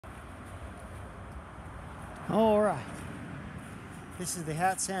All right, this is the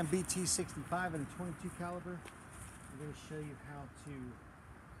Hatsan BT65 and a 22 caliber. I'm going to show you how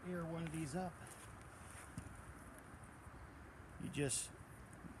to air one of these up. You just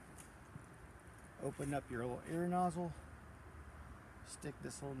open up your little air nozzle, stick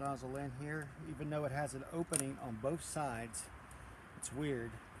this little nozzle in here. Even though it has an opening on both sides, it's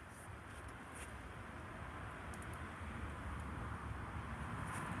weird.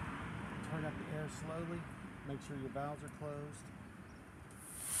 Turn up the air slowly. Make sure your valves are closed.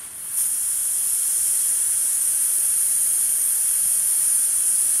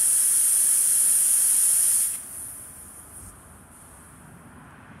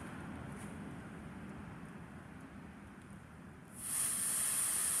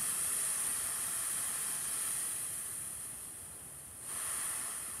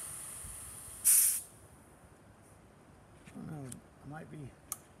 I don't know, I might be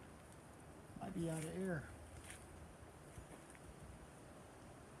out of air.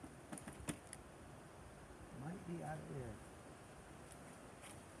 Might be out of air.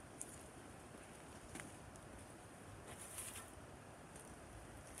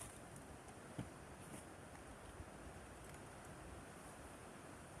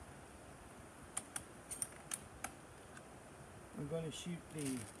 I'm going to shoot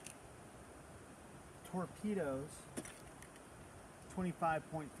the torpedoes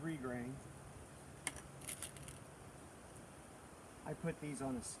 25.3 grain. I put these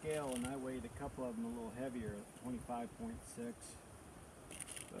on a scale and I weighed a couple of them a little heavier at 25.6,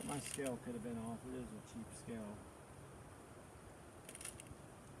 but my scale could have been off. It is a cheap scale,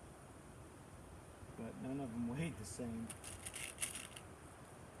 but none of them weighed the same.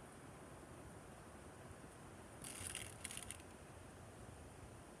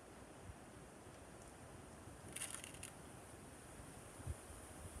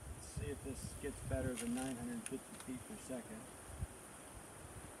 Let's see if this gets better than 950 feet per second.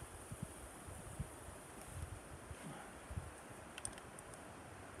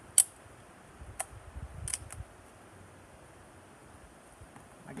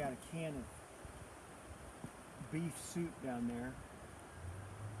 I got a can of beef soup down there.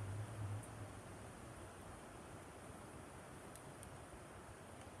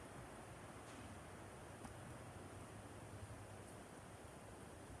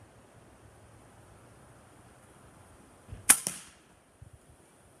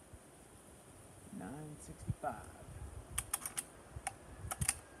 $9.65.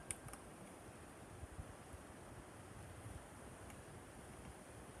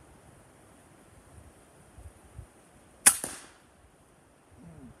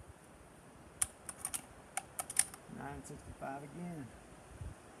 $9.65 again.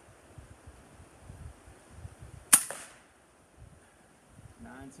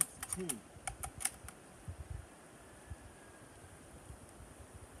 $9.62.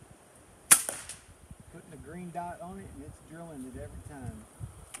 Putting a green dot on it and it's drilling it every time.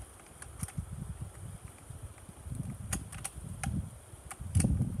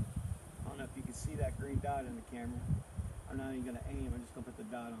 I don't know if you can see that green dot in the camera. I'm not even going to aim, I'm just going to put the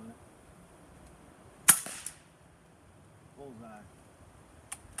dot on it. Bullseye.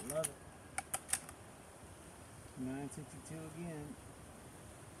 Love it. 962 again.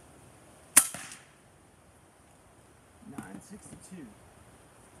 962.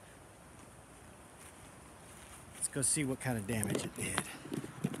 Let's go see what kind of damage it did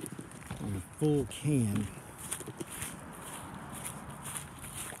on a full can.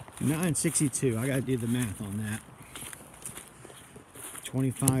 962. I gotta do the math on that.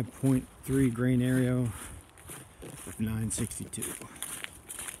 25.3 grain arrow with 962.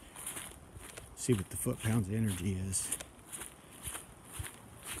 See what the foot-pounds of energy is.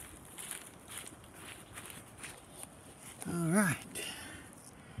 All right.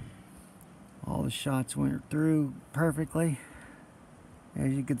 All the shots went through perfectly.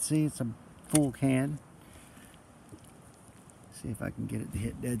 As you can see, it's a full can. See if I can get it to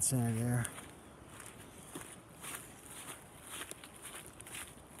hit dead center there.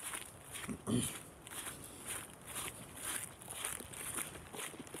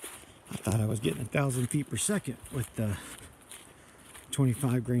 I thought I was getting 1,000 feet per second with the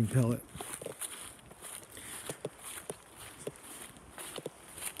 25 grain pellet.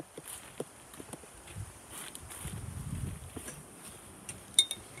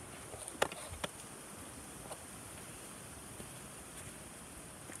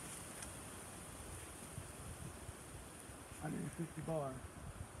 $150 bar.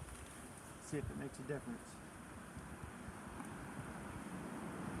 See if it makes a difference.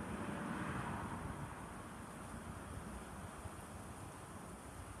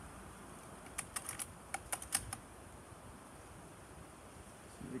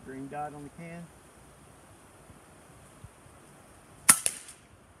 Green dot on the can.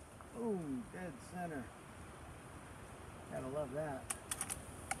 Boom, dead center. Gotta love that.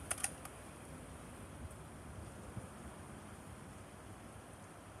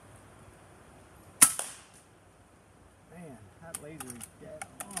 Man, that laser is dead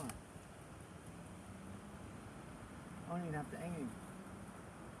on. I don't even have to aim.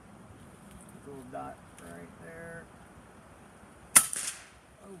 Little dot right there.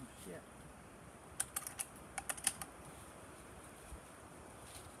 Oh shit.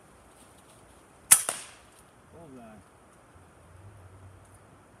 Bullseye.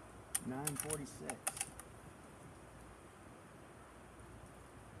 946.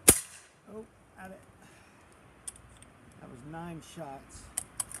 Oh, at it. That was 9 shots.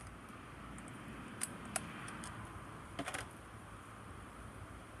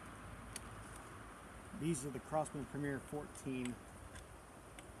 These are the Crossmen Premier 14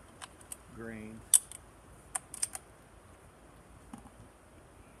 grain.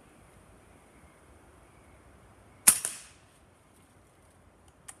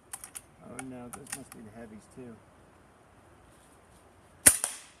 Oh no, this must be the heavies too.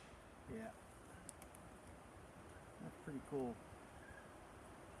 Yeah. That's pretty cool.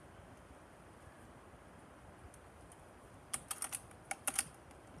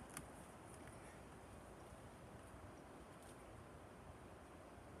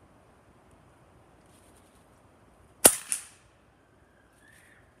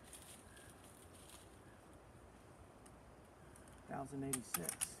 $1,086.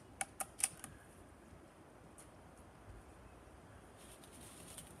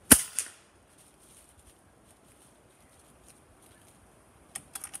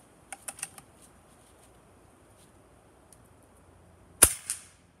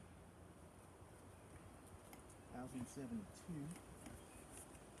 $1,072.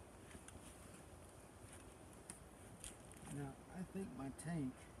 Now I think my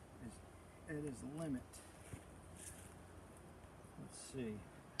tank is at its limit. Let's see.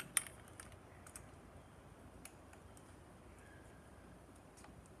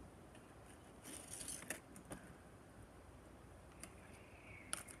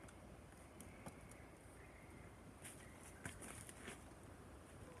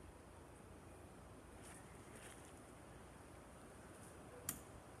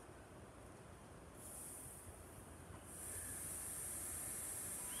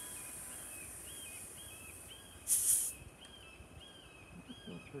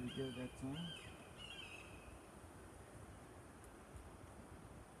 Pretty good that time.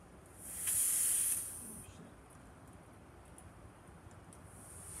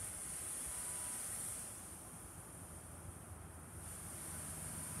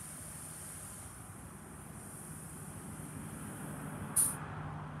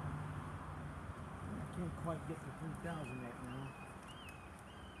 I can't quite get to 3,000 right now.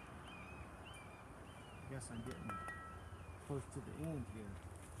 I guess I'm getting close to the end here.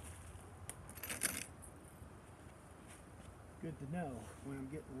 Good to know when I'm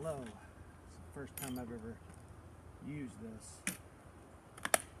getting low. It's the first time I've ever used this.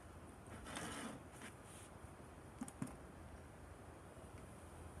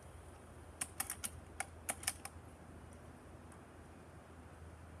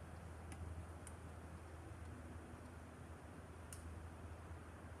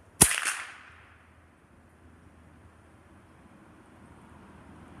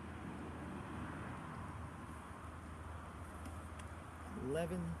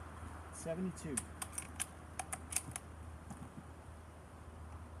 $11.72.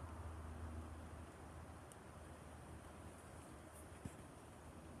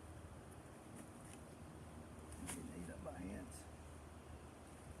 Getting ate up by ants.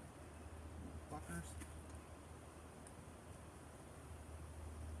 Fuckers.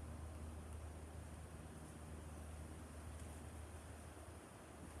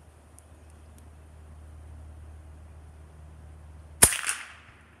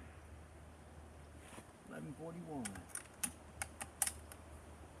 $11.41.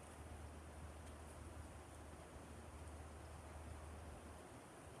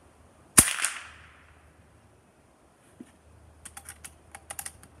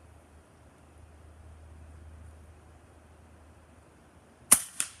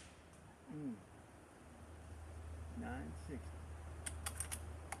 $9.60.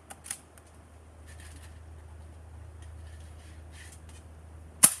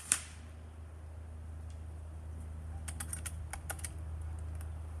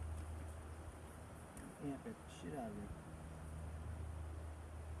 Ant bit the shit out of it.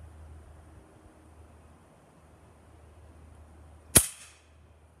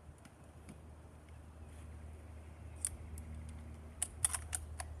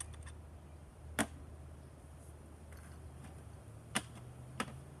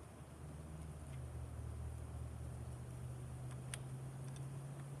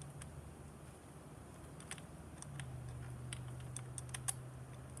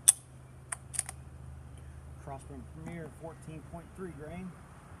 from Premier 14.3 grain.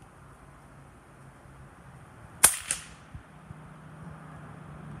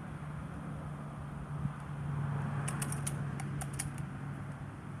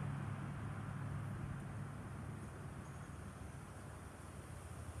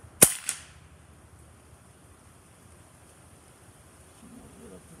 A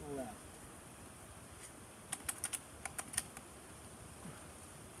little to the left.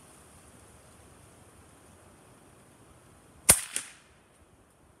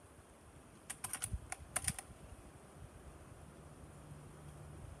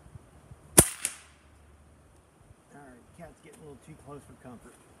 Alright, cat's getting a little too close for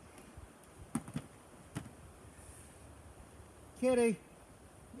comfort. Kitty,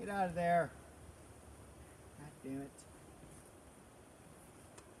 get out of there. God damn it.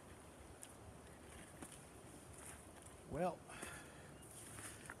 Well,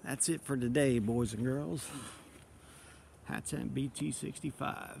 that's it for today, boys and girls. Hatsan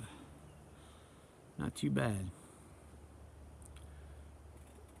BT65. Not too bad.